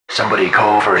Somebody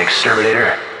call for an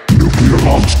exterminator.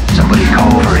 Somebody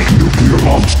call for an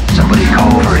Somebody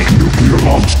call for an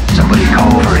Somebody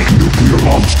call for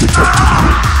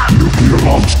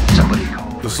Somebody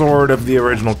call. The sword of the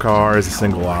original car is a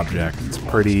single object. It's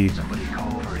pretty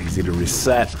easy to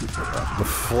reset. The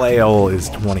flail is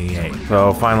 28.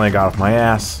 So finally I got off my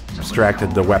ass,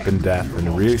 extracted the weapon death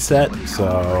and reset,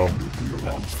 so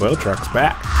FLAILTRUCK's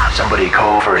back. Somebody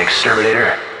call for an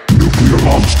exterminator.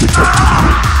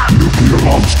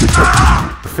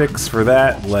 The fix for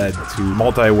that led to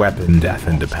multi-weapon death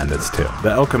independence too. The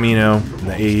El Camino and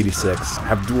the A86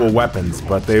 have dual weapons,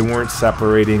 but they weren't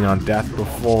separating on death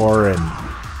before, and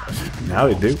now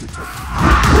they do.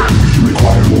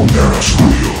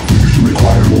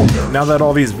 Now that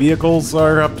all these vehicles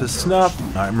are up to snuff,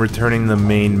 I'm returning the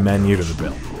main menu to the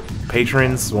build.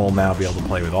 Patrons will now be able to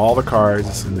play with all the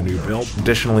cars in the new build.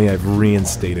 Additionally, I've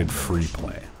reinstated free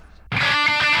play.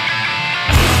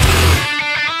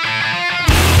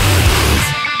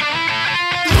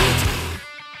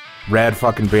 Rad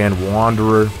fucking band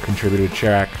Wanderer contributed a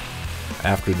track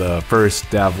after the first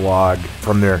devlog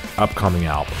from their upcoming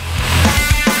album.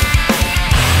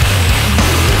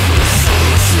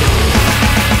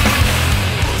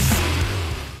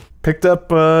 Picked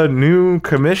up a new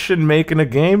commission making a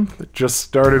game that just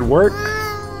started work.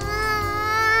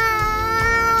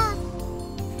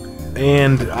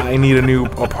 And I need a new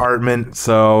apartment,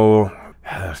 so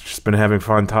I've just been having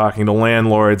fun talking to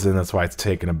landlords, and that's why it's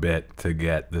taken a bit to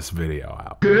get this video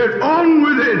out. Get on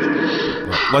with it!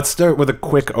 Let's start with a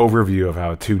quick overview of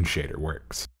how a Toon shader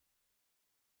works.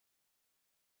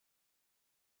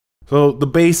 So the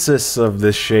basis of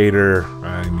this shader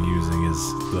I'm using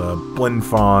is the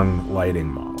PHONG lighting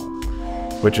model,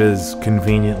 which is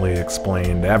conveniently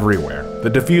explained everywhere. The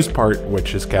diffuse part,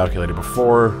 which is calculated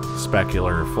before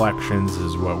specular reflections,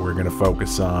 is what we're going to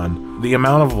focus on. The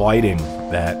amount of lighting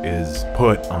that is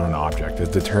put on an object is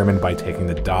determined by taking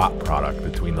the dot product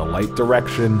between the light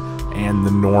direction and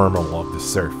the normal of the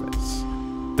surface.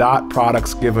 Dot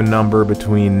products give a number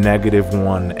between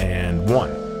 -1 and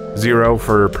 1. 0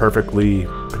 for perfectly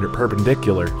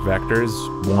perpendicular vectors,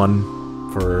 1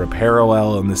 for a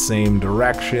parallel in the same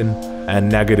direction,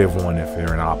 and -1 if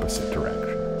they're in opposite directions.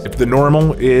 If the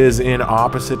normal is in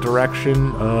opposite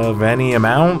direction of any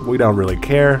amount, we don't really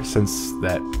care, since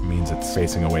that means it's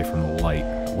facing away from the light.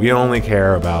 We only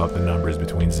care about the numbers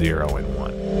between 0 and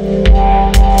 1.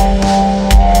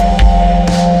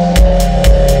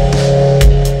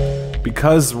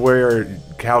 Because we're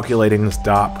calculating this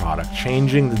dot product,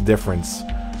 changing the difference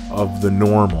of the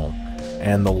normal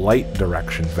and the light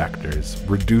direction vectors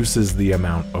reduces the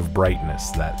amount of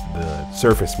brightness that the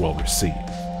surface will receive.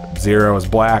 0 is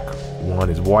black, 1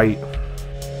 is white.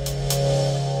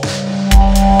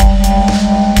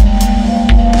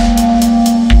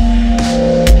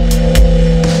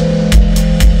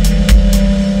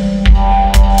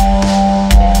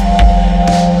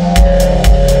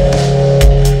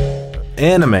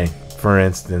 Anime, for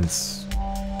instance,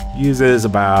 uses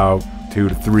about 2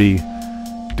 to 3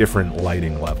 different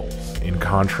lighting levels, in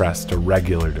contrast to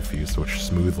regular diffuse, which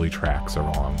smoothly tracks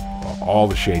along all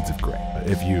the shades of gray.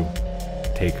 If you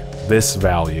take this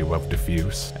value of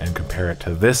diffuse and compare it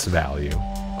to this value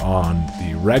on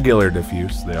the regular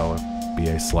diffuse, there'll be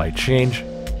a slight change,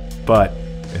 but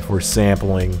if we're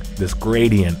sampling this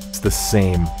gradient, it's the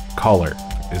same color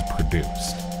is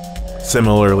produced.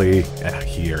 Similarly,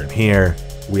 here and here,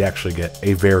 we actually get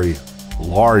a very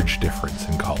large difference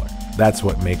in color. That's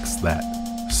what makes that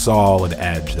solid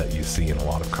edge that you see in a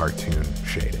lot of cartoon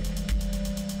shading.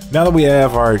 Now that we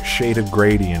have our shaded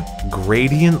gradient,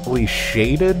 gradiently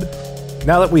shaded,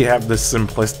 now that we have this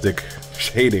simplistic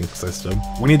shading system,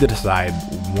 we need to decide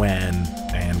when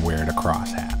and where to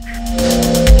crosshatch.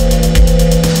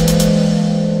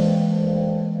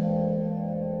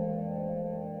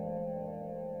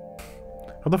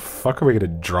 How the fuck are we gonna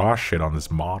draw shit on this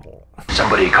model?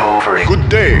 Somebody call for a good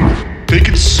day. Take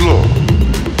it slow.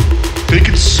 Take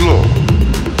it slow.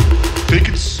 Take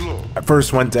it slow. I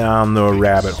first went down the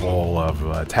rabbit hole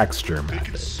of texture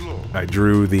method. I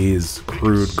drew these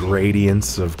crude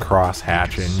gradients of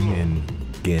cross-hatching in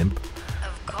GIMP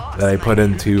that I put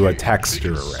into a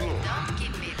texture array.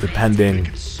 Depending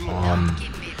on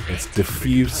its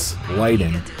diffuse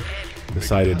lighting,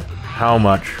 decided how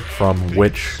much from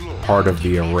which part of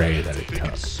the array that it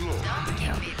took.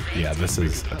 Damn. Yeah, this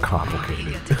is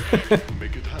complicated.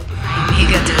 You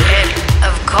got to head.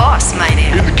 Of course, my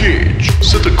dear. Engage.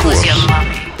 Set the course. Who's your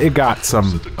mommy? It got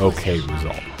some okay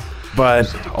results.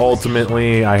 But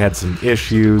ultimately, I had some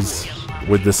issues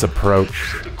with this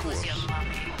approach.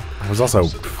 was also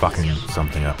fucking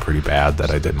something up pretty bad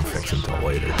that I didn't fix until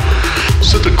later.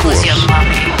 Set the course. Who's your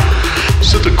mommy?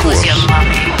 Set the course. Who's your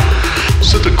mommy?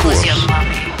 Set the course. Who's your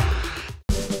mommy?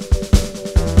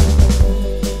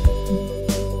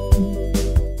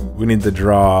 We need to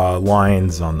draw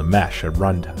lines on the mesh at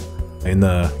runtime. In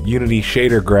the Unity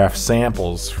shader graph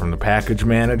samples from the package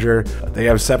manager, they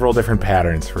have several different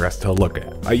patterns for us to look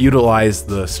at. I utilized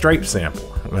the stripe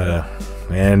sample,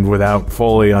 and without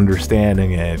fully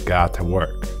understanding it, got to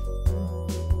work.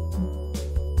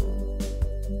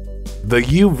 The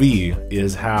UV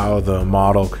is how the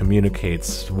model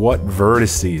communicates what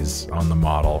vertices on the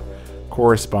model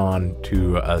correspond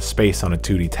to a space on a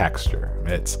 2D texture.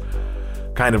 It's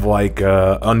kind of like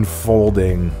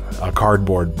unfolding a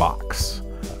cardboard box.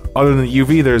 Other than the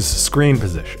UV, there's screen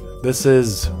position. This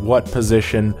is what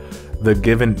position the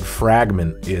given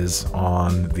fragment is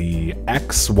on the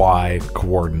XY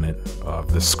coordinate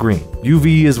of the screen.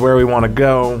 UV is where we want to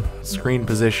go. Screen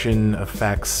position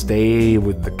effects stay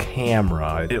with the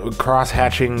camera.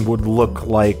 Cross-hatching would look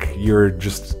like you're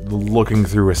just looking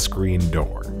through a screen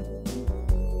door.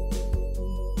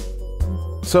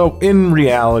 So in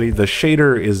reality, the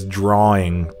shader is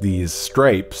drawing these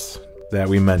stripes that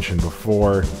we mentioned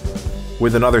before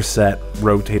with another set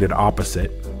rotated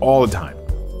opposite all the time.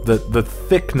 The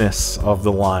thickness of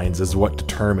the lines is what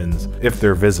determines if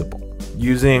they're visible.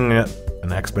 Using an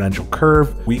exponential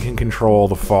curve, we can control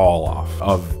the fall off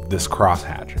of this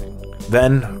cross-hatching.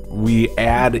 Then we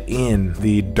add in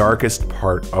the darkest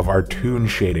part of our Toon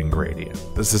shading gradient.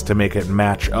 This is to make it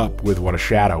match up with what a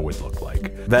shadow would look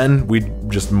like. Then we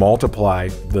just multiply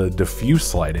the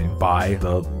diffuse lighting by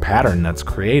the pattern that's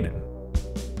created.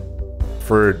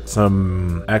 For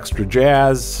some extra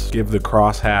jazz, give the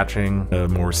cross-hatching a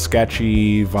more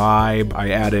sketchy vibe, I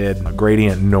added a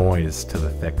gradient noise to the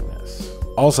thickness.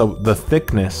 Also, the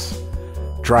thickness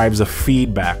drives a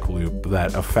feedback loop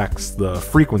that affects the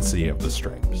frequency of the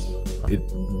stripes. It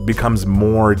becomes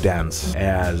more dense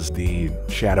as the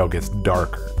shadow gets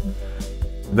darker.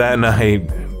 Then I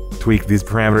tweaked these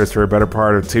parameters for a better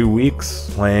part of 2 weeks,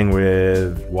 playing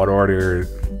with what order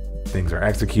things are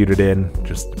executed in,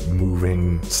 just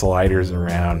moving sliders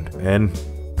around, and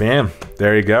bam,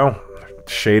 there you go.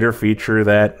 Shader feature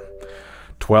that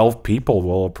 12 people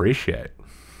will appreciate.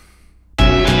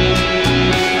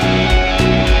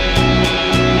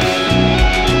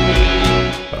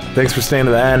 Thanks for staying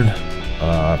to the end.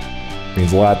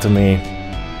 Means a lot to me.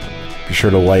 Be sure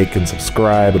to like and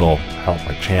subscribe. It'll help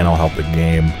my channel, help the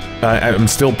game. I'm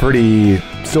still pretty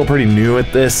new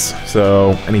at this,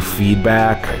 so any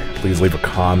feedback, please leave a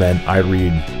comment. I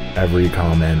read every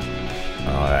comment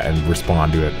and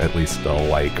respond to it, at least a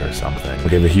like or something. I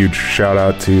give a huge shout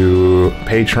out to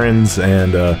patrons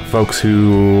and folks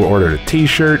who ordered a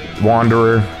t-shirt,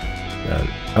 Wanderer.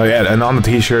 Oh yeah, and on the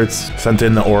t-shirts, sent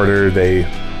in the order, they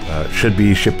should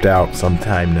be shipped out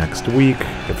sometime next week.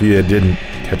 If you didn't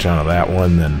catch on to that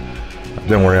one, then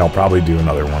don't worry, I'll probably do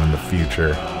another one in the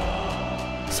future.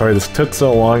 Sorry this took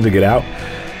so long to get out,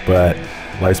 but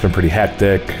life's been pretty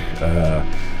hectic.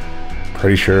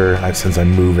 Pretty sure since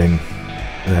I'm moving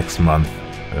next month,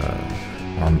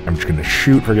 I'm just gonna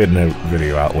shoot for getting a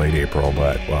video out late April,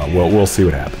 but we'll see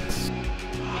what happens.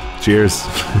 Cheers.